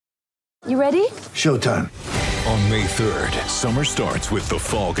You ready? Showtime. On May 3rd, summer starts with The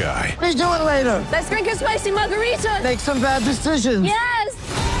Fall Guy. Let's do it later. Let's drink a spicy margarita. Make some bad decisions. Yes!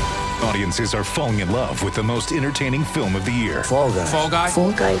 Audiences are falling in love with the most entertaining film of the year. Fall Guy. Fall Guy?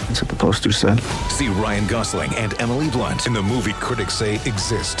 Fall Guy. That's what the poster said. See Ryan Gosling and Emily Blunt in the movie critics say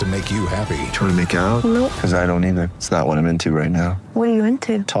exists to make you happy. Trying to make it out? Nope. Because I don't either. It's not what I'm into right now. What are you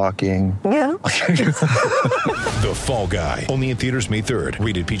into? Talking. Yeah. The Fall Guy. Only in theaters May 3rd.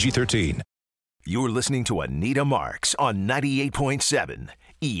 Rated PG-13. You're listening to Anita Marks on 98.7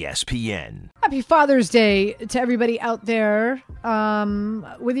 ESPN. Happy Father's Day to everybody out there.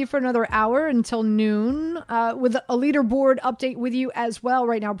 With you for another hour until noon. With a leaderboard update with you as well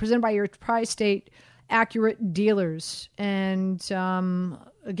right now, presented by your Tri-State Accurate Dealers. And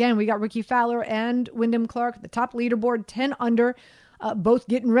again, we got Ricky Fowler and Wyndham Clark, the top leaderboard, 10 under, both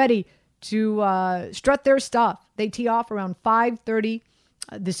getting ready to strut their stuff. They tee off around 5:30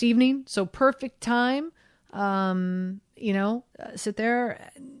 this evening, so perfect time. Sit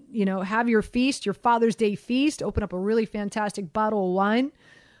there, have your feast, your Father's Day feast, open up a really fantastic bottle of wine.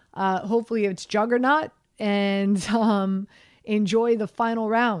 Hopefully it's Juggernaut, and enjoy the final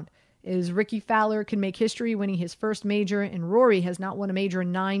round as Ricky Fowler can make history winning his first major, and Rory has not won a major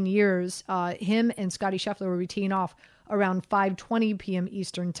in 9 years. Him and Scotty Scheffler will be teeing off around 5:20 p.m.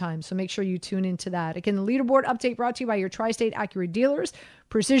 Eastern time. So make sure you tune into that. Again, the leaderboard update brought to you by your Tri-State Accurate Dealers.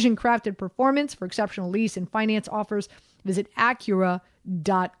 Precision crafted performance for exceptional lease and finance offers. Visit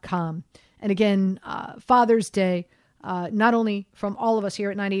Acura.com. And again, Father's Day, not only from all of us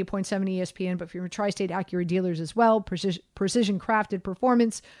here at 98.7 ESPN, but from your Tri-State Accurate Dealers as well. Precision crafted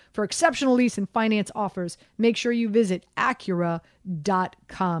performance for exceptional lease and finance offers. Make sure you visit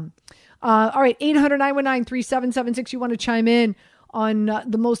Acura.com. All right, 800-919-3776. You want to chime in on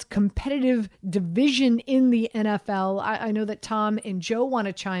the most competitive division in the NFL. I know that Tom and Joe want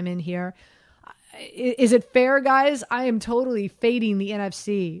to chime in here. Is it fair, guys? I am totally fading the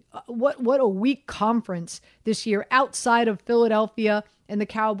NFC. What a weak conference this year outside of Philadelphia and the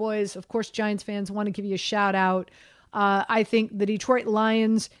Cowboys. Of course, Giants fans want to give you a shout out. I think the Detroit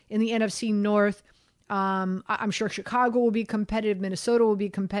Lions in the NFC North, I'm sure Chicago will be competitive. Minnesota will be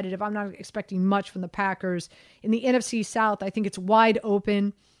competitive. I'm not expecting much from the Packers. In the NFC South, I think it's wide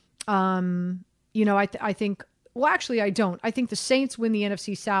open. I think, well, actually, I don't. I think the Saints win the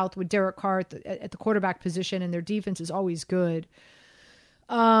NFC South with Derek Carr at the quarterback position, and their defense is always good.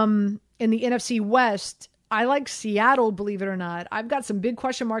 In the NFC West, I like Seattle, believe it or not. I've got some big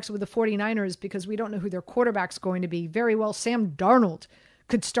question marks with the 49ers because we don't know who their quarterback's going to be. Very well, Sam Darnold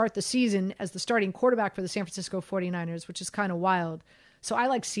could start the season as the starting quarterback for the San Francisco 49ers, which is kind of wild. So I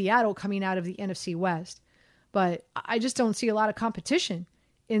like Seattle coming out of the NFC West. But I just don't see a lot of competition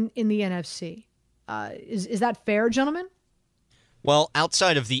in the NFC. Is that fair, gentlemen? Well,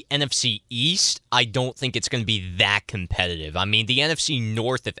 outside of the NFC East, I don't think it's going to be that competitive. I mean, the NFC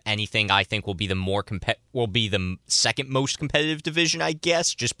North, if anything, I think will be the second most competitive division, I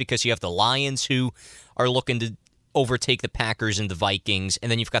guess, just because you have the Lions who are looking to overtake the Packers and the Vikings,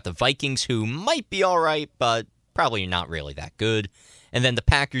 and then you've got the Vikings who might be all right, but probably not really that good. And then the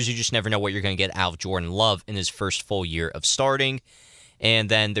Packers, you just never know what you're going to get out of Jordan Love in his first full year of starting. And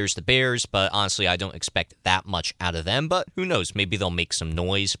then there's the Bears, but honestly, I don't expect that much out of them. But who knows? Maybe they'll make some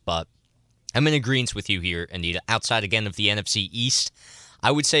noise. But I'm in agreement with you here, Anita. Outside, again, of the NFC East,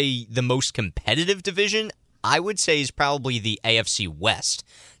 I would say the most competitive division, I would say, is probably the AFC West,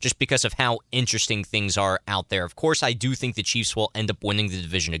 just because of how interesting things are out there. Of course, I do think the Chiefs will end up winning the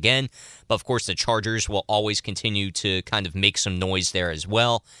division again, but of course the Chargers will always continue to kind of make some noise there as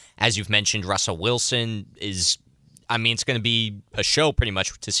well. As you've mentioned, Russell Wilson is... it's going to be a show pretty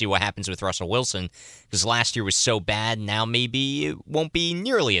much to see what happens with Russell Wilson, because last year was so bad, now maybe it won't be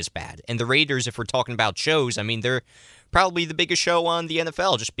nearly as bad. And the Raiders, if we're talking about shows, they're probably the biggest show on the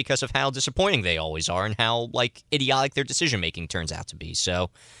NFL just because of how disappointing they always are and how, idiotic their decision-making turns out to be. So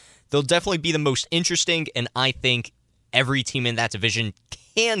they'll definitely be the most interesting, and I think every team in that division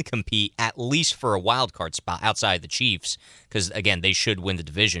can compete at least for a wild card spot outside the Chiefs, because, again, they should win the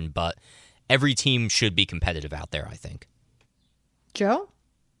division, but every team should be competitive out there, I think. Joe?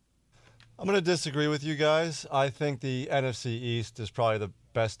 I'm going to disagree with you guys. I think the NFC East is probably the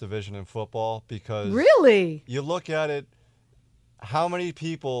best division in football because... Really? You look at it, how many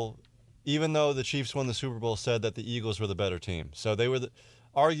people, even though the Chiefs won the Super Bowl, said that the Eagles were the better team? So they were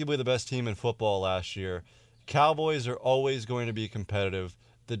arguably the best team in football last year. Cowboys are always going to be competitive.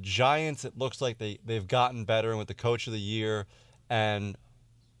 The Giants, it looks like they've gotten better, and with the coach of the year and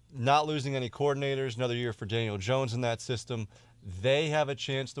not losing any coordinators, another year for Daniel Jones in that system, they have a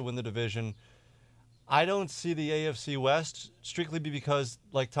chance to win the division. I don't see the AFC West strictly because,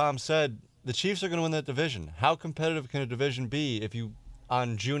 like Tom said, the Chiefs are going to win that division. How competitive can a division be if you,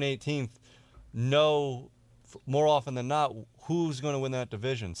 on June 18th, know more often than not who's going to win that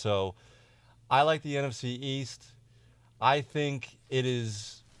division? So I like the NFC East. I think it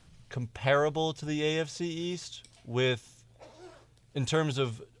is comparable to the AFC East in terms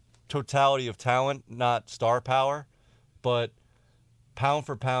of totality of talent, not star power, but pound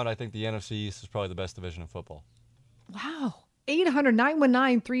for pound, I think the NFC East is probably the best division in football. Wow.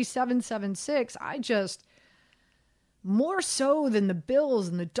 800-919-3776. More so than the Bills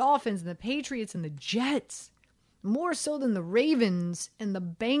and the Dolphins and the Patriots and the Jets. More so than the Ravens and the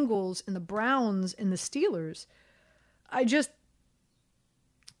Bengals and the Browns and the Steelers.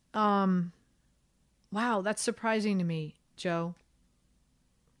 Wow, that's surprising to me, Joe.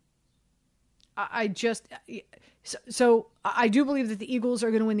 I do believe that the Eagles are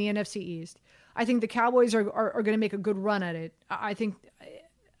going to win the NFC East. I think the Cowboys are going to make a good run at it. I think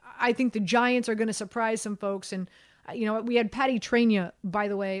the Giants are going to surprise some folks. And, we had Patty Trania, by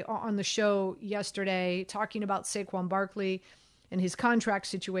the way, on the show yesterday talking about Saquon Barkley and his contract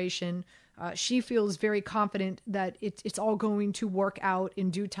situation. She feels very confident that it's all going to work out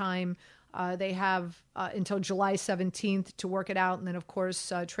in due time. They have until July 17th to work it out. And then, of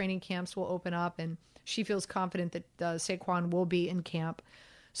course, training camps will open up. And she feels confident that Saquon will be in camp.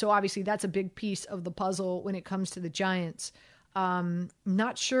 So obviously that's a big piece of the puzzle when it comes to the Giants.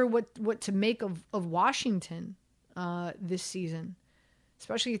 Not sure what to make of Washington this season,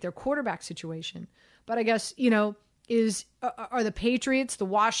 especially at their quarterback situation. But I guess, are the Patriots the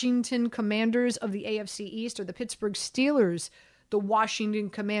Washington Commanders of the AFC East, or the Pittsburgh Steelers the Washington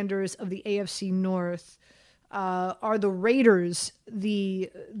Commanders of the AFC North? Are the Raiders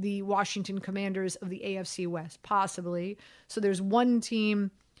the Washington Commanders of the AFC West? Possibly. So there's one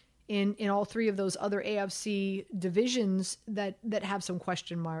team in all three of those other AFC divisions that have some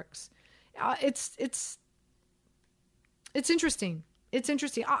question marks. It's interesting. It's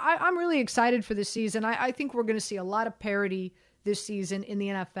interesting. I'm really excited for this season. I think we're going to see a lot of parity this season in the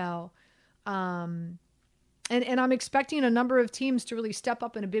NFL. And I'm expecting a number of teams to really step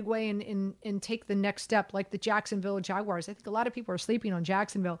up in a big way and take the next step, like the Jacksonville Jaguars. I think a lot of people are sleeping on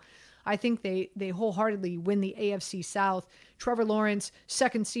Jacksonville. I think they wholeheartedly win the AFC South. Trevor Lawrence,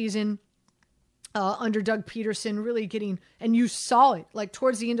 second season under Doug Peterson, really getting, and you saw it like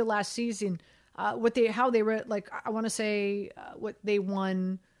towards the end of last season, what they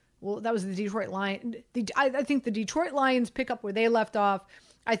won. Well, that was the Detroit Lions. I think the Detroit Lions pick up where they left off.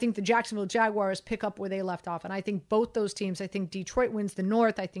 I think the Jacksonville Jaguars pick up where they left off. And I think both those teams, I think Detroit wins the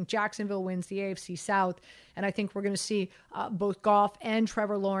North. I think Jacksonville wins the AFC South. And I think we're going to see both Goff and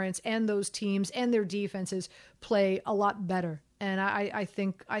Trevor Lawrence and those teams and their defenses play a lot better. And I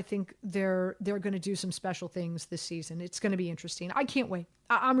think they're going to do some special things this season. It's going to be interesting. I can't wait.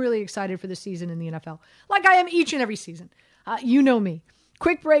 I'm really excited for the season in the NFL, like I am each and every season. You know me.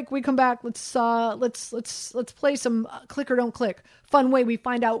 Quick break. We come back. Let's play some click or don't click. Fun way we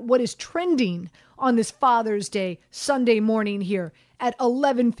find out what is trending on this Father's Day Sunday morning here at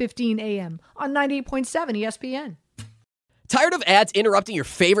 11:15 a.m. on 98.7 ESPN. Tired of ads interrupting your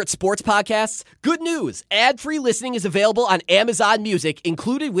favorite sports podcasts? Good news! Ad-free listening is available on Amazon Music,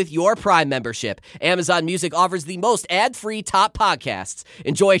 included with your Prime membership. Amazon Music offers the most ad-free top podcasts.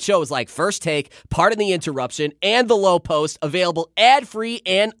 Enjoy shows like First Take, Pardon the Interruption, and The Low Post, available ad-free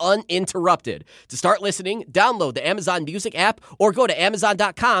and uninterrupted. To start listening, download the Amazon Music app or go to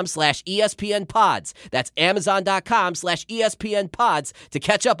Amazon.com/ESPN Pods. That's Amazon.com/ESPN Pods to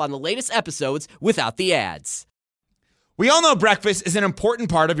catch up on the latest episodes without the ads. We all know breakfast is an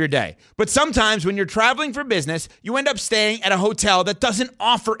important part of your day, but sometimes when you're traveling for business, you end up staying at a hotel that doesn't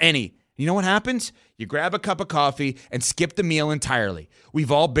offer any. You know what happens? You grab a cup of coffee and skip the meal entirely.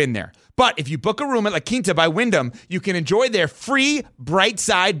 We've all been there. But if you book a room at La Quinta by Wyndham, you can enjoy their free Bright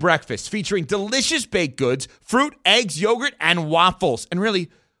Side breakfast featuring delicious baked goods, fruit, eggs, yogurt, and waffles. And really,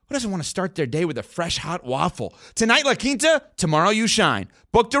 who doesn't want to start their day with a fresh, hot waffle? Tonight, La Quinta, tomorrow you shine.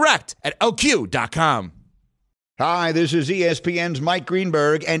 Book direct at LQ.com. Hi, this is ESPN's Mike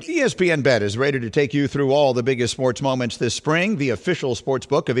Greenberg, and ESPN Bet is ready to take you through all the biggest sports moments this spring. The official sports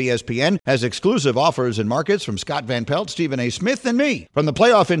book of ESPN has exclusive offers and markets from Scott Van Pelt, Stephen A. Smith, and me. From the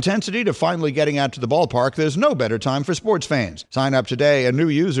playoff intensity to finally getting out to the ballpark, there's no better time for sports fans. Sign up today, and new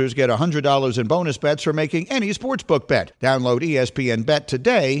users get $100 in bonus bets for making any sportsbook bet. Download ESPN Bet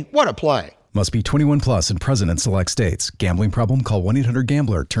today. What a play. Must be 21 plus and present in select states. Gambling problem? Call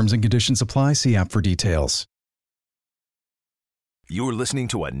 1-800-GAMBLER. Terms and conditions apply. See app for details. You're listening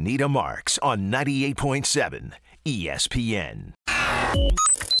to Anita Marks on 98.7 ESPN.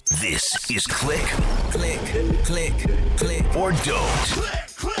 This is Click, or Don't.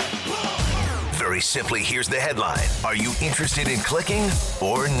 Very simply, here's the headline. Are you interested in clicking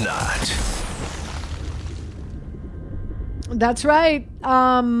or not? That's right.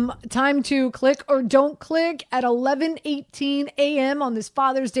 Time to click or don't click at 11:18 a.m. on this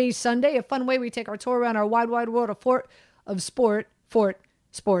Father's Day Sunday. A fun way we take our tour around our wide world of sport,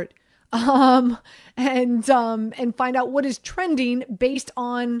 and find out what is trending based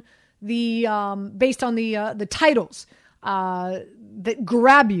on the titles that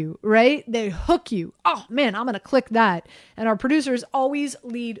grab you, right? They hook you. Oh man, I'm gonna click that. And our producers always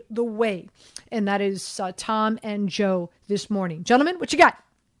lead the way, and that is Tom and Joe this morning. Gentlemen, what you got?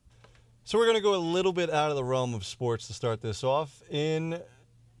 So we're going to go a little bit out of the realm of sports to start this off in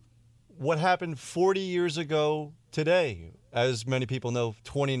what happened 40 years ago today. As many people know,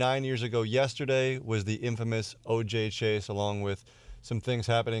 29 years ago yesterday was the infamous O.J. chase, along with some things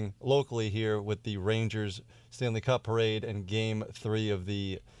happening locally here with the Rangers Stanley Cup parade and Game 3 of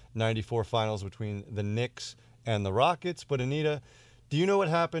the 94 finals between the Knicks and the Rockets. But Anita, do you know what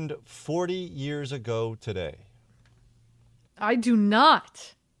happened 40 years ago today? I do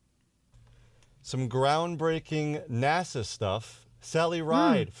not. Some groundbreaking NASA stuff. Sally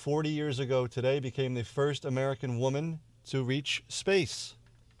Ride, 40 years ago today, became the first American woman to reach space.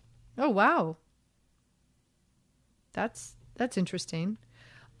 Oh, wow. That's interesting.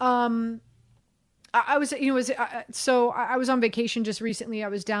 I was on vacation just recently. I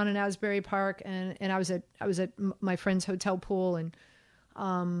was down in Asbury Park, and I was at my friend's hotel pool, and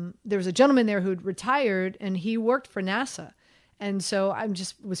there was a gentleman there who'd retired, and he worked for NASA. And so I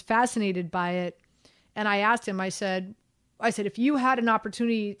was fascinated by it. And I asked him, I said, if you had an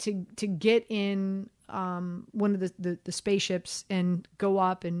opportunity to get in one of the spaceships and go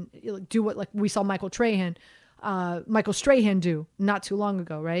up and do what, like we saw Michael Strahan do not too long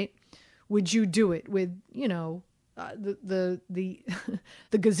ago, right? Would you do it with, the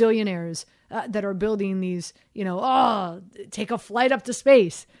gazillionaires that are building these, take a flight up to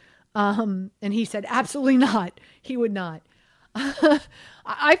space? And he said, absolutely not. He would not.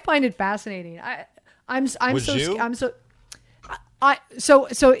 I find it fascinating.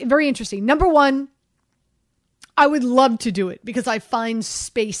 So very interesting. Number one, I would love to do it because I find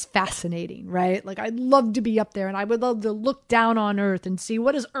space fascinating, right? Like I'd love to be up there, and I would love to look down on Earth and see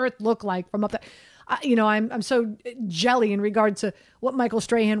what does Earth look like from up there. I'm so jelly in regard to what Michael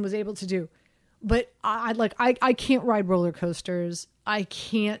Strahan was able to do, but I can't ride roller coasters. I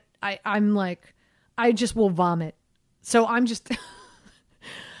can't. I just will vomit. So I'm just,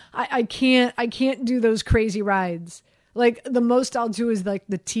 I can't do those crazy rides. Like the most I'll do is like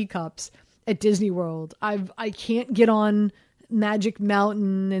the teacups at Disney World. I can't get on Magic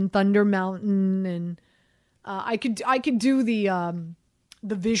Mountain and Thunder Mountain, and I could do the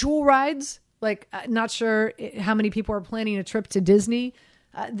visual rides. Like not sure how many people are planning a trip to Disney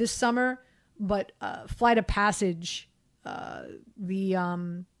this summer, but Flight of Passage,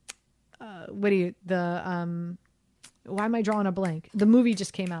 why am I drawing a blank? The movie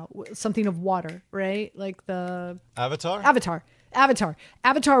just came out, something of water, right? Like the Avatar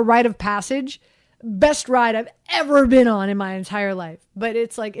Rite of Passage, best ride I've ever been on in my entire life. But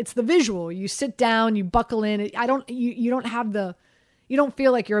it's the visual. You sit down, you buckle in. You don't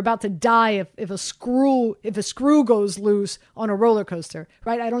feel like you're about to die if a screw goes loose on a roller coaster,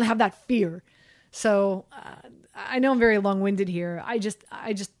 right? I don't have that fear. So I know I'm very long-winded here.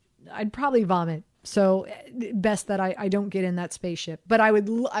 I'd probably vomit. So best that I don't get in that spaceship, but I would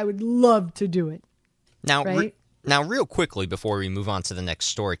love to do it. Now, right? Now, real quickly before we move on to the next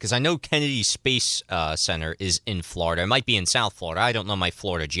story, because I know Kennedy Space Center is in Florida. It might be in South Florida. I don't know my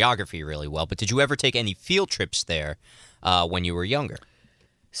Florida geography really well, but did you ever take any field trips there when you were younger?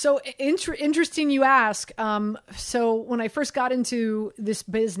 So interesting you ask. So when I first got into this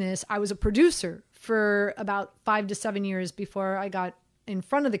business, I was a producer for about 5 to 7 years before I got in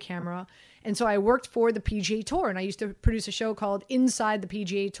front of the camera. And so I worked for the PGA Tour, and I used to produce a show called Inside the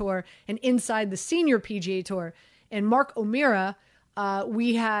PGA Tour and Inside the Senior PGA Tour. And Mark O'Meara,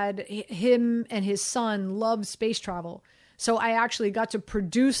 we had him and his son love space travel. So I actually got to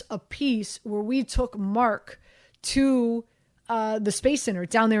produce a piece where we took Mark to the Space Center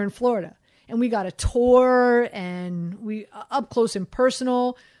down there in Florida. And we got a tour, and we up close and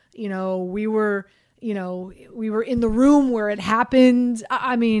personal. We were in the room where it happened.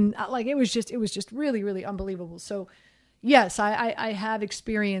 I mean, like it was just really, really unbelievable. So yes, I have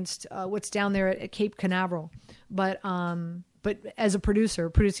experienced what's down there at Cape Canaveral, but as a producer,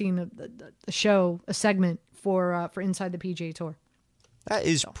 producing a show, a segment for Inside the PGA Tour. That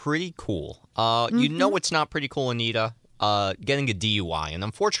is pretty cool. You know what's not pretty cool, Anita? getting a DUI. And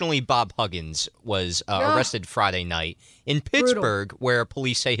unfortunately, Bob Huggins was arrested Friday night in Pittsburgh, where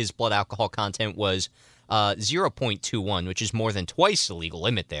police say his blood alcohol content was 0.21, which is more than twice the legal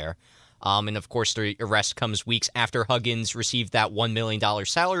limit there. And, of course, the arrest comes weeks after Huggins received that $1 million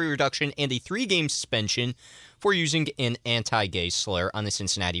salary reduction and a 3-game suspension for using an anti-gay slur on the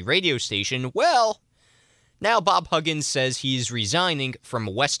Cincinnati radio station. Well, now Bob Huggins says he's resigning from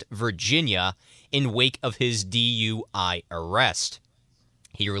West Virginia in wake of his DUI arrest.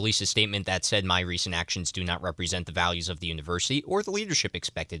 He released a statement that said, "My recent actions do not represent the values of the university or the leadership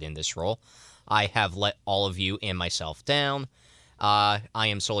expected in this role. I have let all of you and myself down. I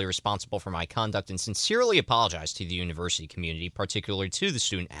am solely responsible for my conduct and sincerely apologize to the university community, particularly to the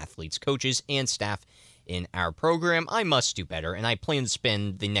student athletes, coaches, and staff in our program. I must do better, and I plan to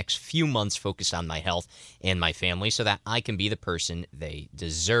spend the next few months focused on my health and my family so that I can be the person they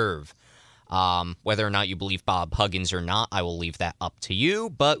deserve." Whether or not you believe Bob Huggins or not, I will leave that up to you,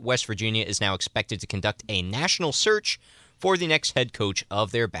 but West Virginia is now expected to conduct a national search for the next head coach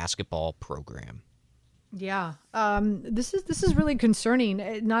of their basketball program. Yeah, this is really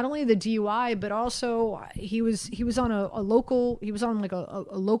concerning. Not only the DUI, but also he was on a local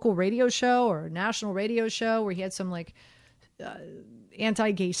radio show or a national radio show where he had some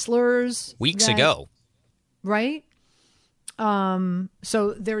anti-gay slurs weeks ago, right?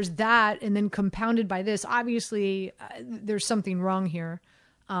 So there's that, and then compounded by this. Obviously, there's something wrong here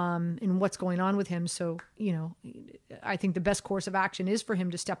in what's going on with him. So I think the best course of action is for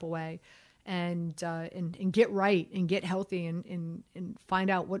him to step away and get right and get healthy and find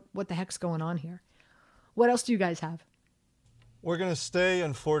out what the heck's going on here. What else do you guys have? We're going to stay,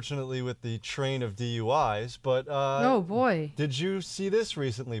 unfortunately, with the train of DUIs, but oh boy, did you see this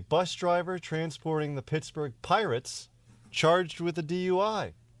recently? Bus driver transporting the Pittsburgh Pirates charged with a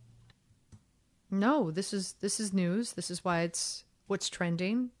DUI. No, this is news. This is why what's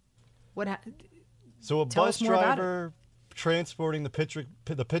trending. So a bus driver transporting the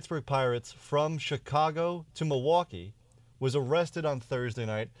Pittsburgh Pirates from Chicago to Milwaukee was arrested on Thursday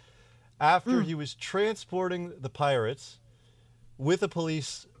night after he was transporting the Pirates with a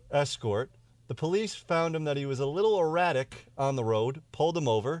police escort. The police found him that he was a little erratic on the road, pulled him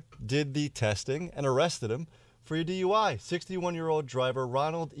over, did the testing, and arrested him for a DUI. 61-year-old driver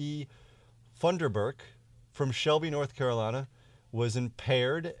Ronald E. Funderburk from Shelby, North Carolina, was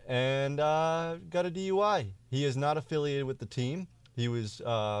impaired and got a DUI. He is not affiliated with the team. He was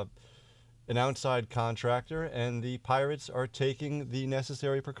an outside contractor, and the Pirates are taking the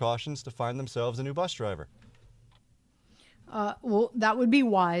necessary precautions to find themselves a new bus driver. Well, that would be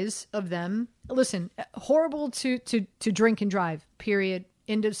wise of them. Listen, horrible to drink and drive, period,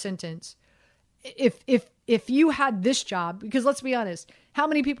 end of sentence. If you had this job, because let's be honest, how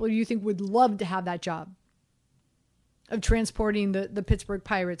many people do you think would love to have that job of transporting the Pittsburgh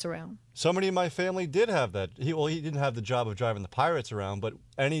Pirates around? Somebody in my family did have that. He didn't have the job of driving the Pirates around, but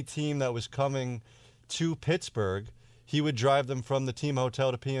any team that was coming to Pittsburgh, he would drive them from the team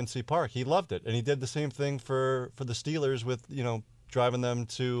hotel to PNC Park. He loved it. And he did the same thing for the Steelers with, driving them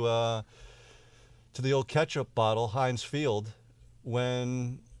to the old ketchup bottle, Heinz Field,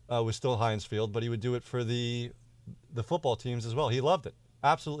 when it was still Heinz Field, but he would do it for the football teams as well. He loved it.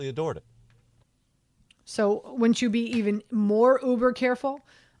 Absolutely adored it. So wouldn't you be even more uber careful?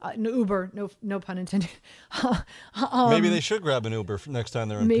 No pun intended. Maybe they should grab an Uber next time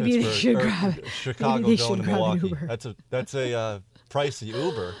they're in maybe Pittsburgh they should or grab Chicago maybe they going should to grab an Milwaukee. Uber. That's a pricey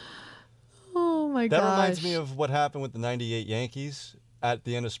Uber. Oh my god! That reminds me of what happened with the '98 Yankees at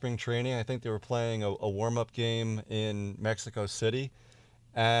the end of spring training. I think they were playing a warm-up game in Mexico City,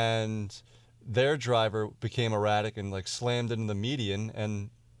 and their driver became erratic and slammed into the median,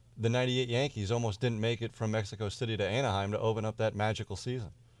 and the '98 Yankees almost didn't make it from Mexico City to Anaheim to open up that magical season.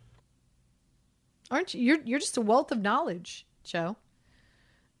 Aren't you? You're just a wealth of knowledge, Joe.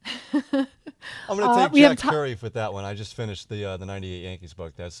 I'm going to take Jack Curry with that one. I just finished the '98 Yankees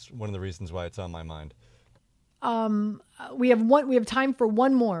book. That's one of the reasons why it's on my mind. We have time for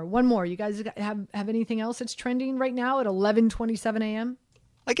one more. You guys have anything else that's trending right now at 11:27 a.m.?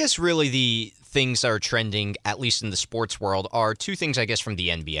 I guess really the things that are trending, at least in the sports world, are two things, I guess, from the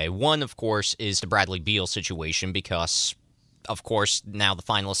NBA. One, of course, is the Bradley Beal situation because, of course, now the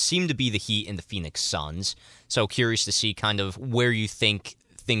finalists seem to be the Heat and the Phoenix Suns. So curious to see kind of where you think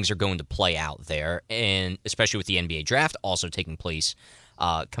things are going to play out there, and especially with the NBA draft also taking place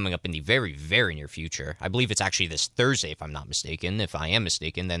coming up in the very, very near future. I believe it's actually this Thursday, if I'm not mistaken. If I am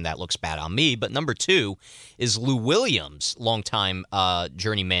mistaken, then that looks bad on me. But number two is Lou Williams, longtime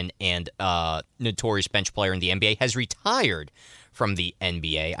journeyman and notorious bench player in the NBA, has retired from the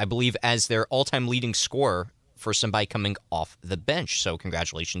NBA. I believe as their all-time leading scorer for somebody coming off the bench. So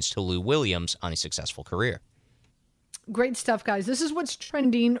congratulations to Lou Williams on a successful career. Great stuff, guys. This is what's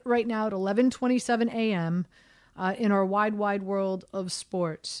trending right now at 11:27 a.m. In our wide world of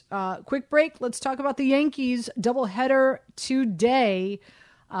sports. Quick break. Let's talk about the Yankees doubleheader today.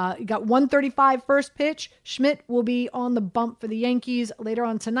 You got 1:35 first pitch. Schmidt will be on the bump for the Yankees later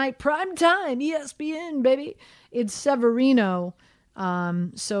on tonight. Prime time, ESPN, baby. It's Severino.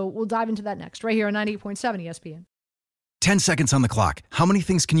 So we'll dive into that next, right here on 98.7 ESPN. 10 seconds on the clock. How many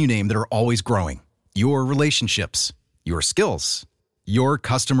things can you name that are always growing? Your relationships, your skills, your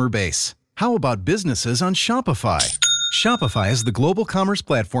customer base. How about businesses on Shopify? Shopify is the global commerce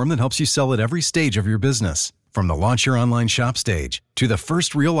platform that helps you sell at every stage of your business. From the launch your online shop stage, to the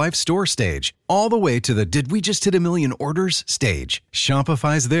first real-life store stage, all the way to the did we just hit a million orders stage,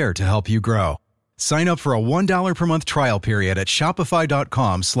 Shopify's there to help you grow. Sign up for a $1 per month trial period at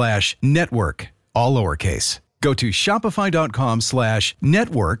shopify.com/network, all lowercase. Go to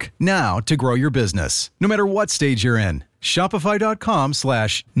shopify.com/network now to grow your business, no matter what stage you're in.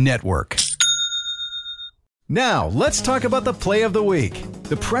 Shopify.com/network. Now, let's talk about the play of the week.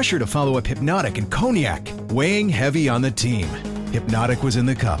 The pressure to follow up Hypnotic and Cognac, weighing heavy on the team. Hypnotic was in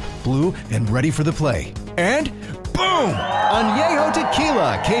the cup, blue, and ready for the play. And boom! Añejo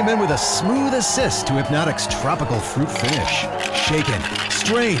Tequila came in with a smooth assist to Hypnotic's tropical fruit finish. Shaken,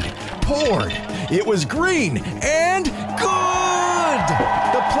 strained, poured. It was green and good!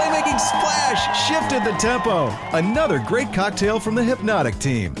 The playmaking splash shifted the tempo. Another great cocktail from the Hypnotic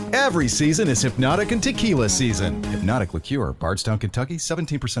team. Every season is Hypnotic and Tequila season. Hypnotic Liqueur, Bardstown, Kentucky,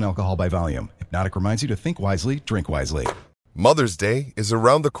 17% alcohol by volume. Hypnotic reminds you to think wisely, drink wisely. Mother's Day is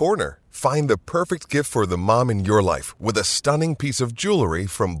around the corner. Find the perfect gift for the mom in your life with a stunning piece of jewelry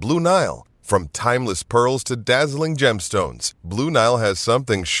from Blue Nile. From timeless pearls to dazzling gemstones, Blue Nile has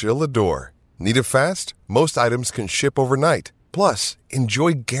something she'll adore. Need it fast? Most items can ship overnight. Plus,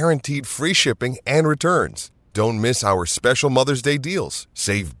 enjoy guaranteed free shipping and returns. Don't miss our special Mother's Day deals.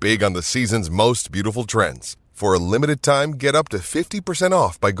 Save big on the season's most beautiful trends. For a limited time, get up to 50%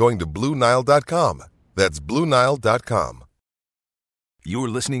 off by going to BlueNile.com. That's BlueNile.com. You're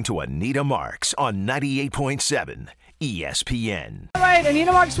listening to Anita Marks on 98.7 ESPN. All right,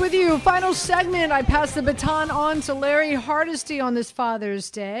 Anita Marks with you. Final segment. I pass the baton on to Larry Hardesty on this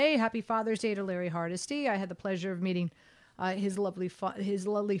Father's Day. Happy Father's Day to Larry Hardesty. I had the pleasure of meeting his lovely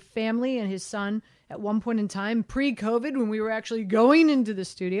family and his son at one point in time, pre-COVID, when we were actually going into the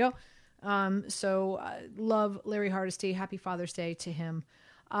studio. Love Larry Hardesty. Happy Father's Day to him.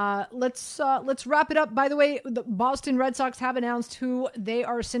 Let's wrap it up. By the way, the Boston Red Sox have announced who they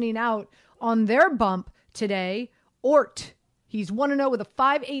are sending out on their bump today. Ort. He's 1-0 with a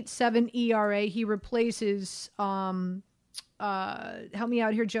 5.87 ERA. He replaces, help me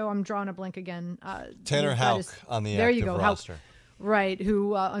out here, Joe. I'm drawing a blank again. Tanner Houck on the active roster. Right,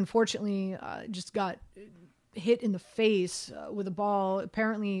 who unfortunately just got hit in the face with a ball.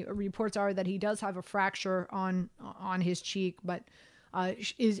 Apparently, reports are that he does have a fracture on his cheek, but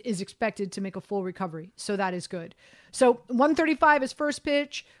is expected to make a full recovery. So that is good. So 135 is first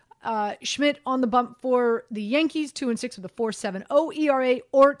pitch. Schmidt on the bump for the Yankees, 2-6 with a 4.70 ERA.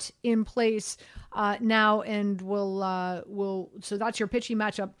 Ort in place now, and so that's your pitching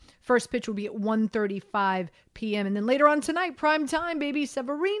matchup. First pitch will be at 1:35 p.m. And then later on tonight, prime time, baby,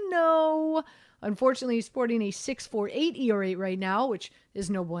 Severino. Unfortunately, he's sporting a 6.48 ERA right now, which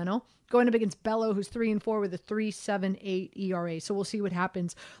is no bueno. Going up against Bello, who's 3-4 with a 3.78 ERA. So we'll see what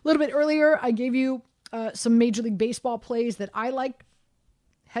happens. A little bit earlier, I gave you some Major League Baseball plays that I like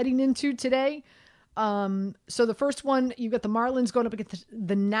heading into today. So the first one, you've got the Marlins going up against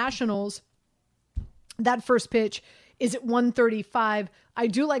the Nationals. That first pitch is at 1:35. I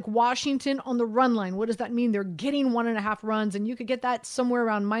do like Washington on the run line. What does that mean? They're getting 1.5 runs, and you could get that somewhere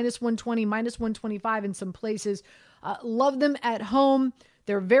around -120, -125 in some places. Love them at home.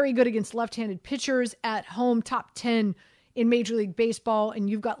 They're very good against left-handed pitchers at home, top 10 in Major League Baseball. And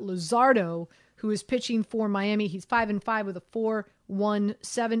you've got Luzardo, who is pitching for Miami. He's 5-5 with a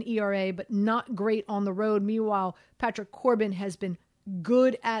 4.17 ERA, but not great on the road. Meanwhile, Patrick Corbin has been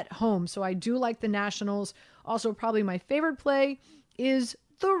good at home. So I do like the Nationals. Also, probably my favorite play is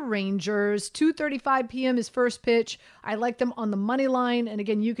the Rangers. 2:35 p.m. is first pitch. I like them on the money line. And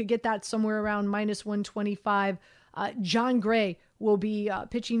again, you could get that somewhere around -125. John Gray will be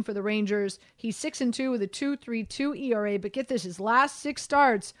pitching for the Rangers. He's 6-2 with a 2.32 ERA. But get this, his last 6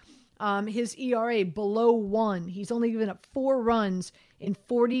 starts, his ERA below 1. He's only given up 4 runs in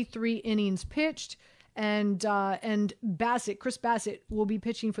 43 innings pitched. And Chris Bassett will be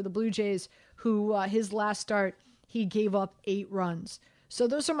pitching for the Blue Jays, who his last start, he gave up 8 runs. So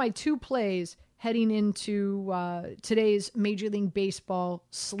those are my 2 plays heading into today's Major League Baseball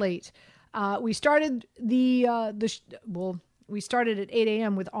slate. We started we started at 8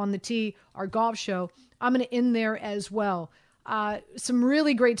 a.m. with On the Tee, our golf show. I'm going to end there as well. Some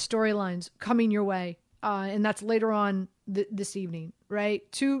really great storylines coming your way, and that's later on this evening, right?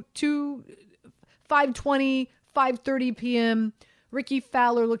 5:20, 5:30 p.m. Ricky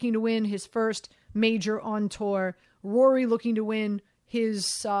Fowler looking to win his first major on tour. Rory looking to win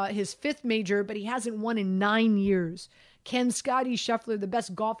his fifth major, but he hasn't won in 9 years. Can Scottie Scheffler, the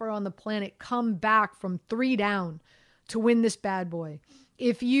best golfer on the planet, come back from 3 down to win this bad boy?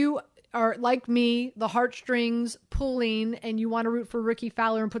 If you are like me, the heartstrings pulling, and you want to root for Ricky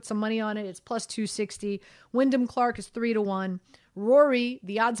Fowler and put some money on it, it's plus 260. Wyndham Clark is 3-1. Rory,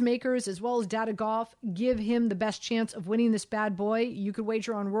 the odds makers, as well as Data Golf, give him the best chance of winning this bad boy. You could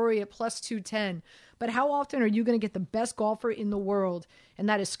wager on Rory at plus 210. But how often are you going to get the best golfer in the world, and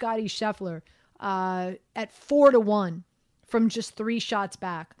that is Scottie Scheffler, at 4-1 from just 3 shots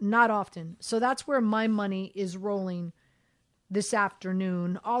back? Not often. So that's where my money is rolling this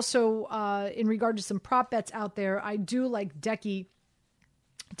afternoon. Also, in regard to some prop bets out there, I do like Decky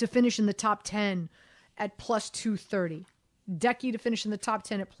to finish in the top 10 at plus 230. Decky to finish in the top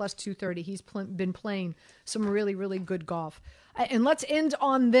 10 at plus 230. He's been playing some really, really good golf. And let's end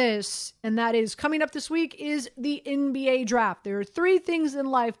on this, and that is coming up this week is the NBA draft. There are 3 things in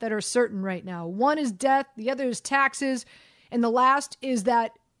life that are certain right now. One is death, the other is taxes, and the last is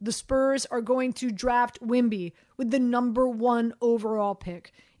that the Spurs are going to draft Wemby with the number 1 overall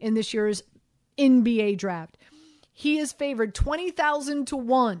pick in this year's NBA draft. He is favored 20,000 to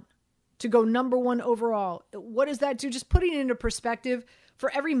 1 to go number 1 overall. What does that do? Just putting it into perspective,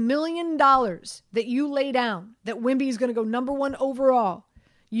 for every $1 million that you lay down that Wemby is going to go number 1 overall,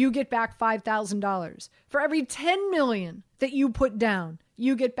 you get back $5,000. For every $10 million that you put down,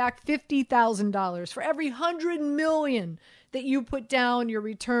 you get back $50,000. For every $100 million that you put down, your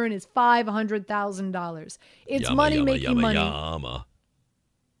return is $500,000. It's money making money.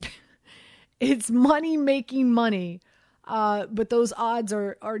 It's money making money. But those odds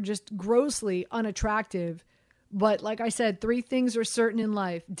are just grossly unattractive. But like I said, 3 things are certain in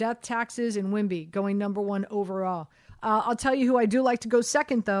life: death, taxes, and Wemby going number 1 overall. I'll tell you who I do like to go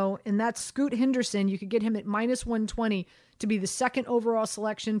second, though, and that's Scoot Henderson. You could get him at minus 120 to be the second overall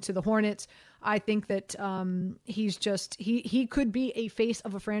selection to the Hornets. I think that he could be a face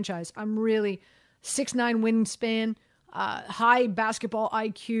of a franchise. I'm really 6'9" wingspan, high basketball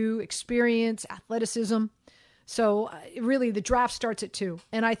IQ, experience, athleticism. So really the draft starts at 2,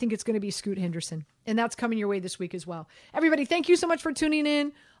 and I think it's going to be Scoot Henderson. And that's coming your way this week as well. Everybody, thank you so much for tuning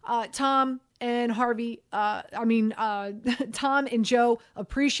in. Tom and Harvey, Tom and Joe,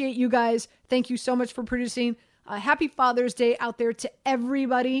 appreciate you guys. Thank you so much for producing. Happy Father's Day out there to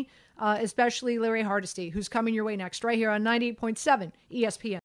everybody, especially Larry Hardesty, who's coming your way next, right here on 98.7 ESPN.